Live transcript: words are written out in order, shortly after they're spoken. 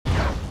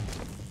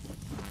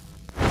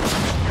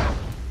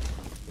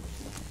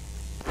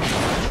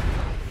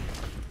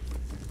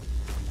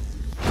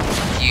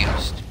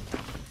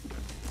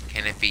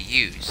be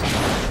used.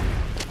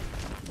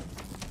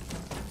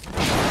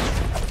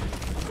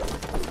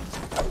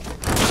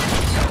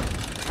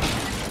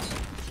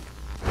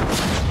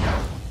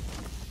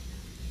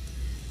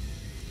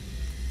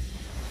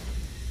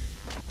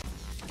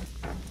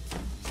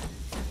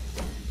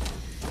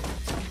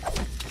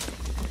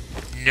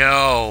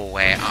 No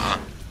way,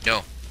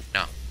 no,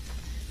 no.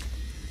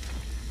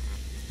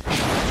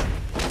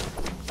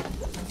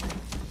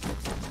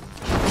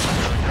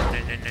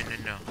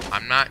 No.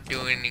 I'm not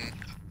doing,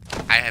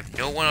 I have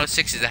no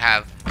 106s that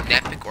have an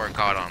epic or a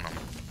god on them.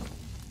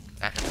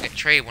 I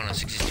trade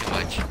 106 is too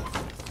much.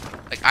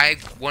 Like, I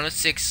have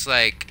 106,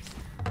 like,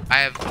 I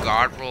have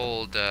god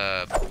rolled,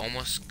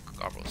 almost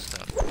god rolled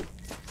stuff.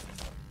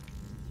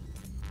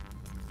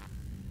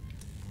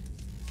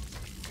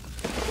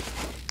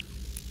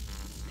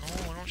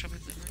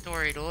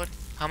 Inventory, dude.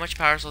 How much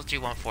power slots do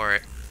you want for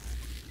it?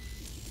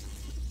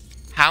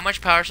 How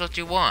much power slots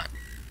do you want?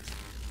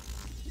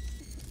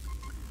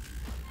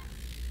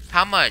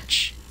 How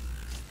much?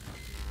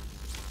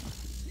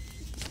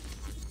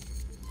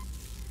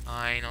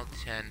 9 or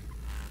 10.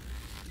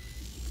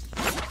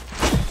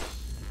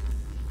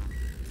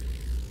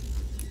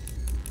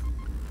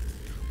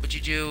 Would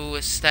you do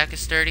a stack of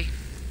sturdy?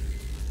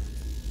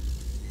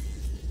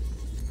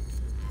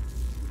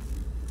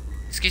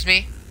 Excuse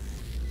me?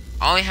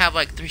 I only have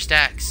like 3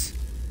 stacks.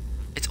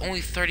 It's only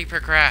 30 per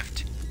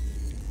craft.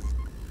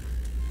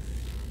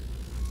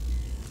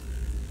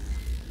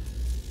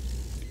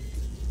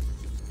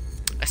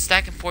 A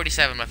stack and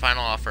 47, my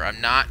final offer.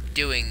 I'm not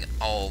doing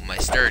all my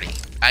sturdy.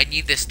 I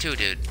need this too,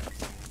 dude.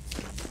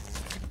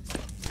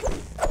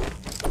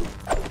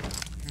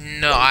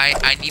 No,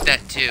 I need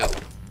that too.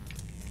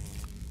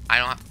 I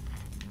don't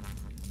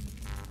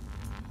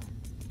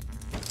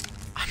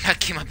I'm not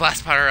getting my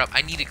blast powder up.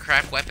 I need to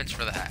craft weapons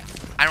for that.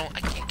 I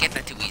can't get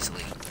that too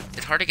easily.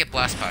 It's hard to get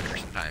blast powder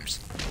sometimes.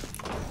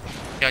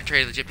 You gotta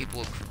trade legit people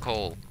with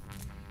coal.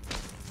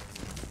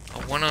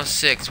 A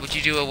 106. Would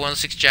you do a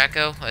 106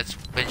 Jacko that's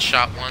been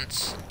shot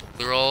once?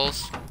 Blue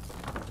rolls.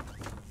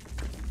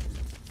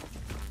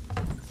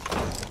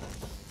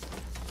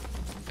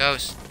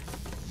 Ghost.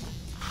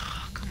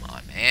 Oh, come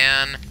on,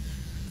 man.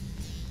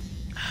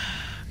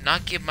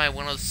 Not give my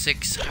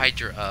 106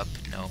 Hydra up.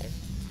 No.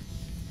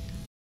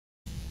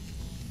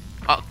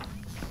 Oh.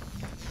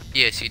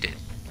 Yes, you did.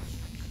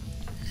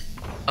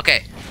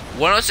 Okay,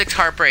 106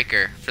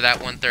 Heartbreaker for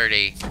that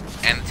 130,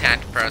 and the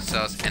Tactic Power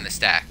Cells and the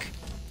stack.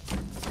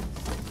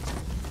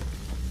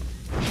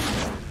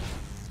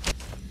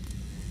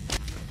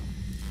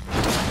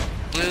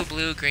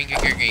 Blue, green.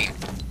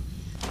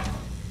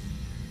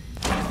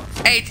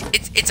 Hey,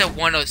 it's a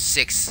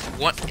 106.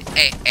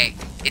 Hey,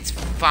 it's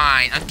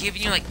fine. I'm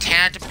giving you like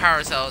Tactic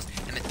Power Cells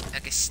and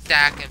like a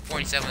stack and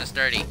 47 and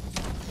 30.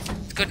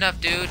 It's good enough,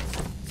 dude.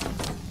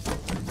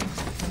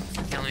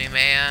 Kill me,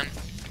 man.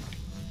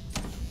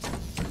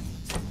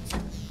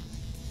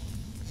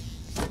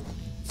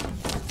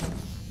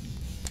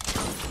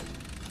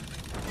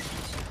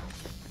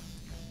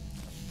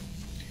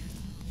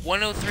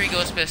 .103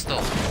 Ghost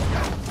Pistol.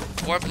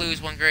 4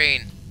 blues, 1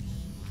 green.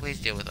 Please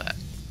deal with that.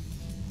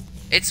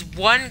 It's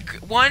one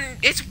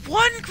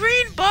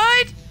green,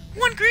 bud!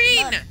 1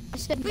 green! None. I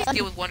said Please none.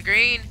 deal with 1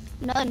 green.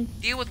 None.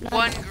 Deal with None.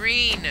 1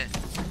 green.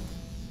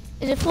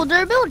 Is it full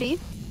durability?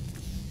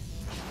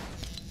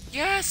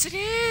 Yes, it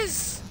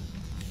is!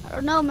 I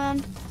don't know,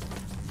 man.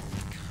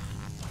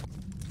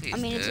 Please, I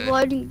mean, dude. it's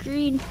white and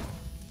green.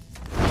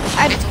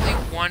 It's only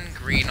 1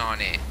 green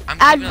on it. I'm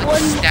Add giving like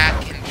one- a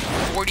stack and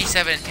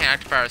 47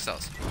 Tactic Power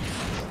Cells.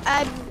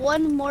 Add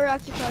 1 more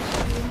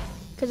octopus green,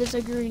 because it's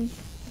a green.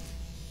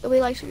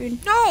 Nobody likes green.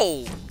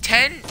 No!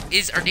 10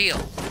 is our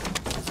deal.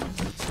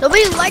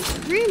 Nobody likes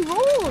green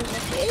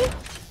rolls, okay?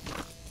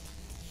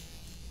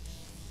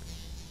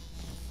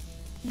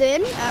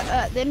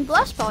 Then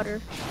blast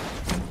powder.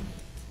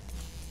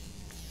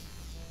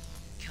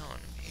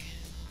 Killing me.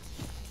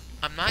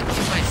 I'm not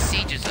getting my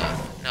sieges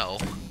up. No.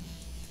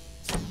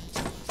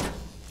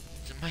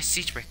 These are my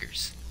siege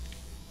breakers.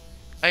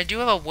 I do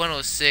have a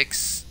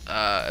 106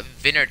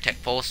 Vinnertech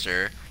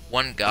Pulsar.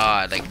 1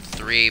 god, like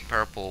 3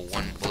 purple,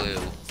 1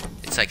 blue.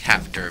 It's like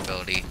half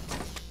durability.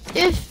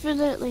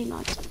 Definitely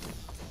not.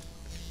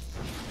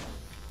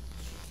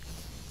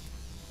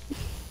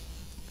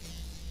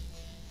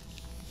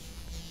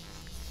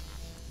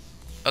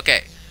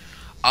 Okay,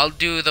 I'll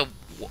do the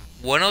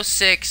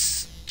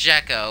 106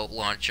 Jacko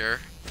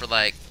launcher for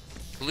like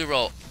blue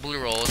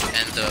rolls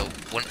and the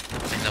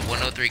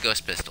 103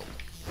 Ghost Pistol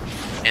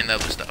and the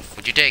other stuff.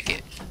 Would you take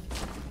it?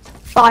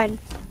 Fine.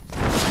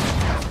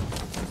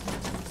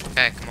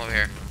 Okay, come over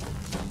here.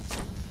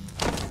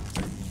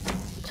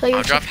 Tell your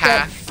I'll drop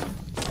half.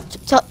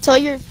 Tell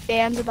your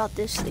fans about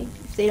this thing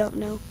if they don't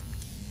know.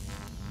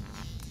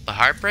 The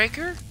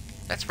Heartbreaker?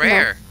 That's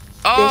rare.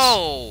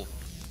 Oh!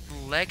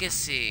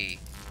 Legacy.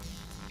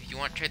 If you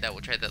want to trade that,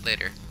 we'll trade that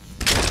later.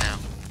 Now.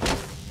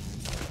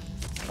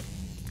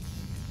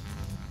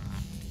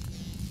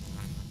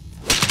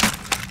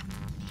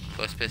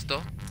 Ghost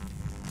Pistol.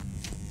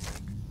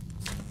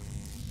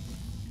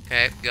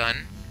 Okay,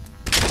 gun.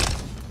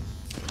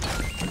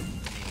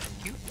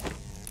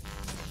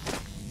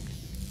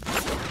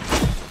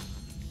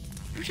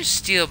 We just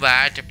steal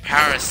by to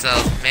power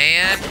ourselves,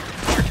 man.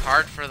 I worked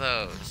hard for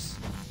those.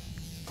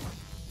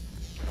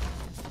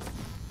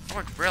 I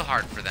worked real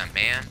hard for them,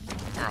 man.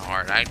 Real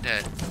hard. I had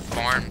to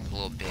farm a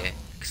little bit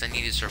because I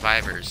needed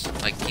survivors,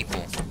 like people,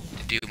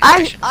 to do my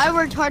missions. I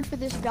worked hard for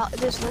this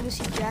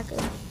legacy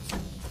jacket.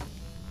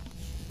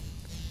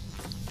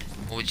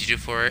 What would you do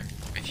for it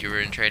if you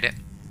were to trade it?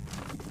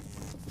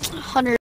 100.